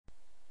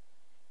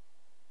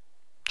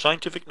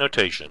Scientific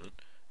notation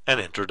and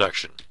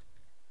introduction.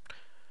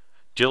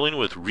 Dealing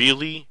with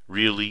really,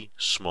 really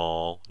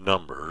small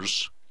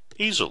numbers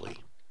easily.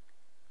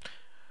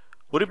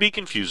 Would it be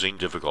confusing,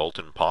 difficult,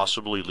 and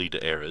possibly lead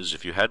to errors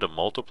if you had to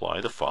multiply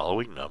the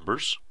following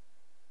numbers?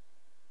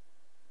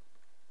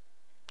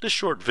 This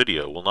short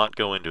video will not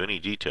go into any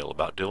detail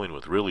about dealing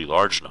with really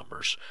large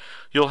numbers.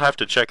 You'll have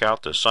to check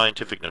out the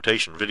scientific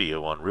notation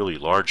video on really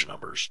large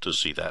numbers to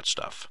see that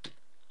stuff.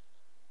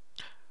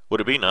 Would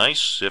it be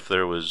nice if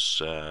there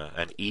was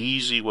an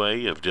easy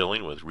way of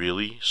dealing with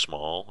really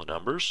small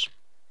numbers?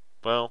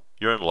 Well,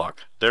 you're in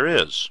luck. There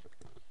is.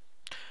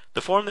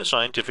 The form that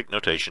scientific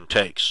notation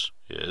takes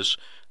is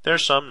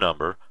there's some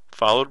number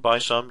followed by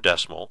some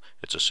decimal.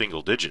 It's a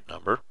single-digit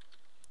number.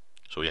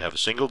 So we have a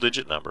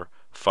single-digit number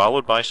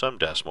followed by some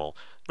decimal,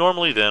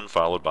 normally then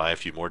followed by a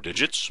few more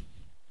digits.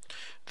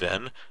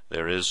 Then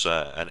there is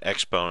an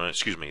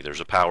exponent,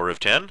 there's a power of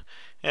 10,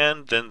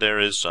 and then there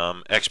is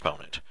some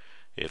exponent.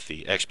 If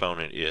the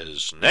exponent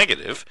is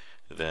negative,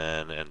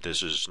 then, and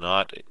this is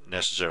not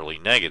necessarily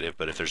negative,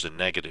 but if there's a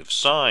negative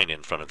sign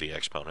in front of the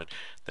exponent,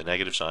 the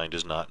negative sign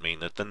does not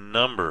mean that the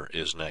number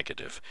is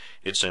negative.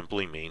 It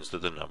simply means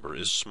that the number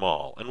is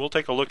small, and we'll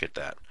take a look at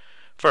that.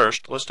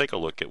 First, let's take a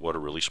look at what a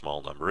really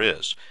small number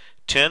is.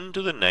 10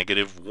 to the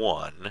negative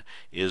 1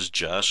 is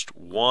just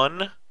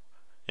 1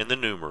 in the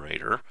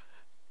numerator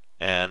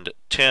and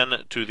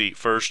 10 to the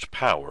first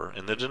power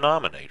in the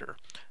denominator.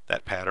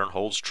 That pattern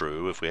holds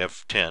true if we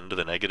have 10 to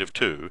the negative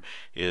 2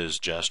 is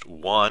just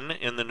 1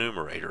 in the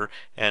numerator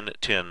and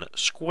 10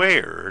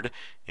 squared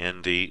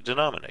in the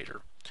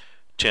denominator.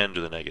 10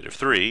 to the negative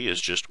 3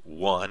 is just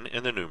 1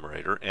 in the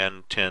numerator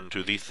and 10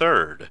 to the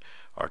third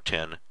are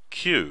 10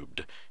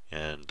 cubed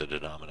in the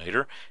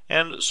denominator,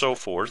 and so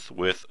forth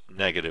with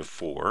negative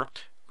 4.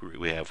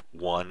 We have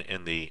 1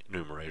 in the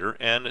numerator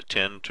and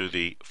 10 to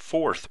the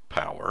fourth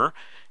power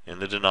in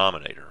the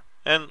denominator,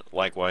 and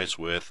likewise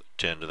with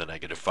 10 to the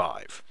negative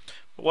 5.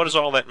 But what does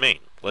all that mean?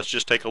 Let's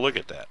just take a look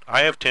at that.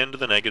 I have 10 to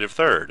the negative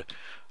third.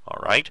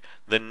 All right,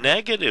 the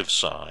negative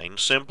sign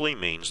simply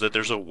means that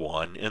there's a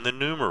 1 in the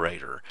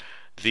numerator.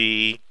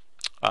 The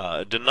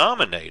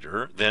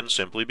denominator then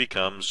simply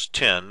becomes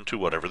 10 to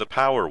whatever the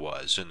power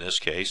was. In this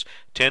case,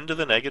 10 to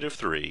the negative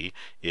 3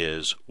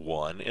 is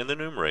 1 in the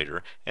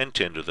numerator and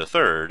 10 to the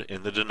third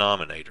in the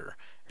denominator.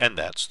 And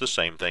that's the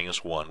same thing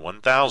as 1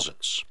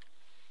 1,000ths.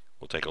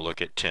 We'll take a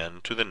look at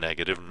 10 to the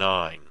negative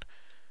 9.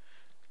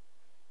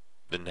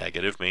 The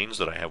negative means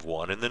that I have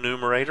 1 in the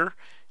numerator,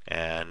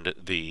 and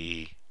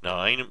the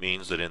 9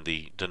 means that in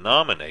the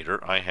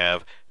denominator I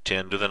have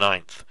 10 to the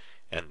 9th.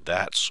 And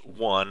that's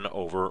 1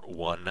 over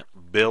 1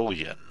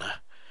 billion.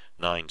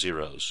 9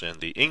 zeros. In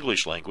the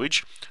English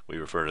language, we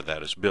refer to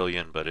that as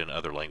billion, but in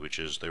other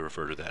languages they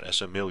refer to that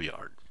as a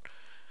milliard.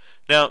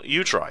 Now,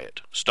 you try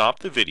it. Stop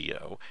the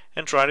video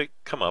and try to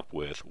come up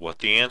with what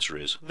the answer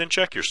is. Then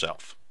check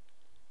yourself.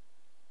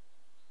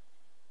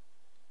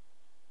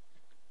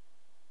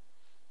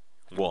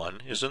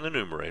 1 is in the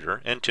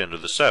numerator and 10 to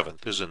the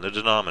 7th is in the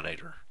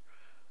denominator.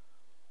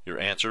 Your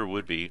answer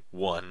would be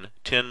 1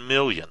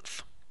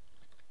 10,000,000th.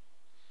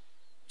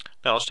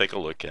 Now let's take a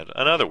look at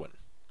another one.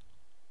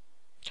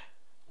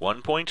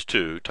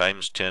 1.2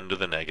 times 10 to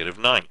the negative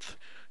 9th.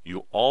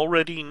 You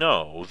already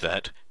know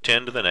that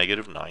 10 to the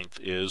negative 9th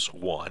is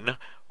 1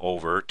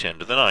 over 10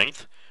 to the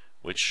 9th,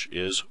 which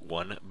is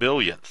 1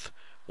 billionth.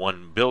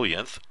 1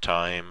 billionth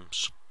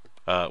times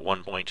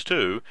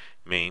 1.2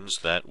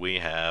 means that we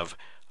have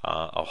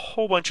a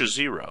whole bunch of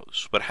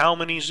zeros. But how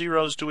many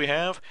zeros do we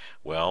have?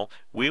 Well,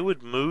 we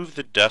would move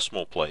the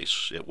decimal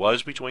place. It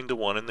was between the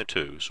 1 and the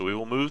 2, so we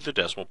will move the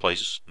decimal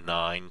place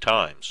 9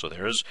 times. So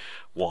there's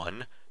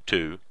 1,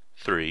 2,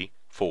 3,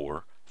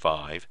 4,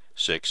 5,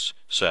 6,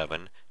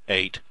 7,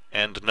 8,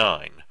 and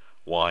 9.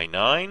 Why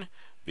 9?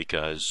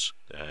 Because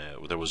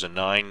there was a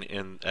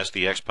 9 as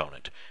the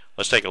exponent.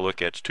 Let's take a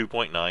look at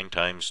 2.9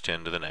 times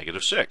 10 to the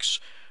negative 6.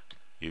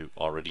 You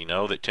already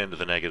know that 10 to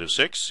the negative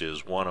 6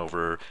 is 1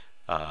 over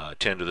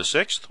 10 to the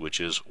 6th, which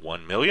is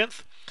 1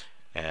 millionth,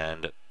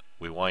 and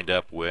we wind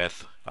up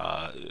with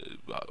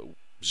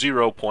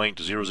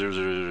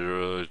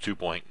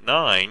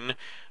 0.00002.9,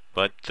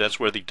 but that's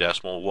where the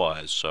decimal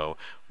was. So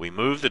we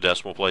move the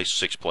decimal place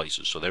 6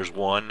 places. So there's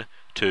 1,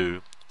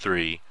 2,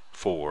 3,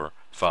 4,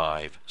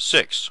 5,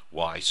 6.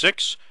 Why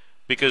 6?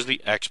 Because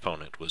the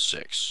exponent was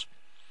 6.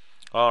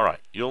 All right,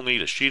 you'll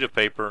need a sheet of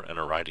paper and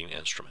a writing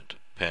instrument,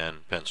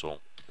 pen,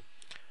 pencil.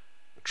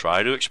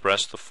 Try to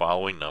express the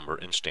following number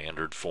in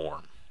standard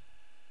form.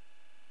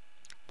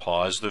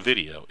 Pause the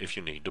video if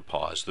you need to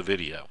pause the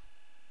video.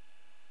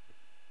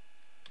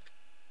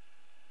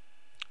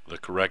 The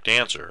correct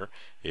answer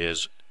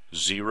is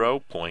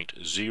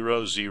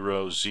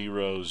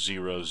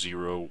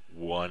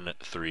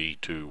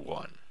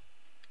 0.00001321.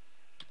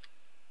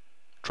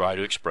 Try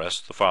to express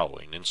the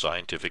following in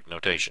scientific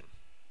notation.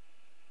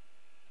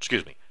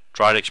 Try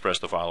to express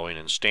the following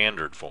in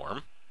standard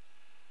form.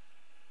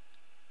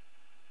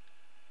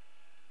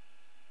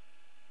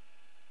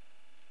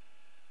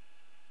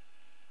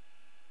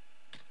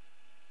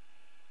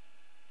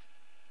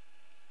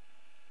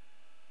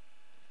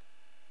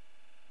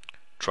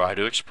 Try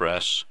to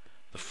express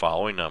the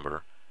following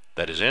number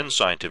that is in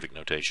scientific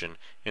notation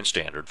in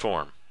standard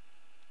form.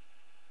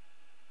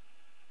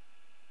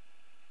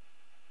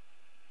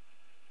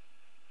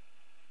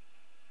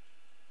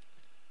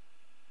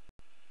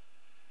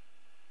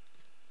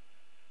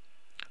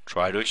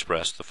 Try to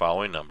express the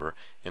following number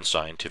in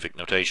scientific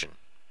notation.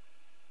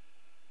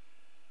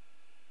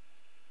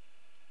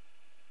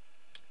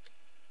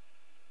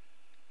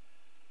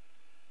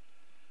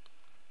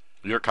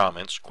 Your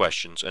comments,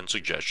 questions, and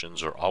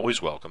suggestions are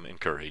always welcome,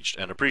 encouraged,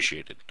 and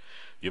appreciated.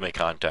 You may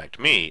contact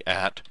me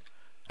at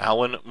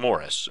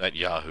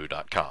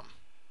alanmorris@yahoo.com.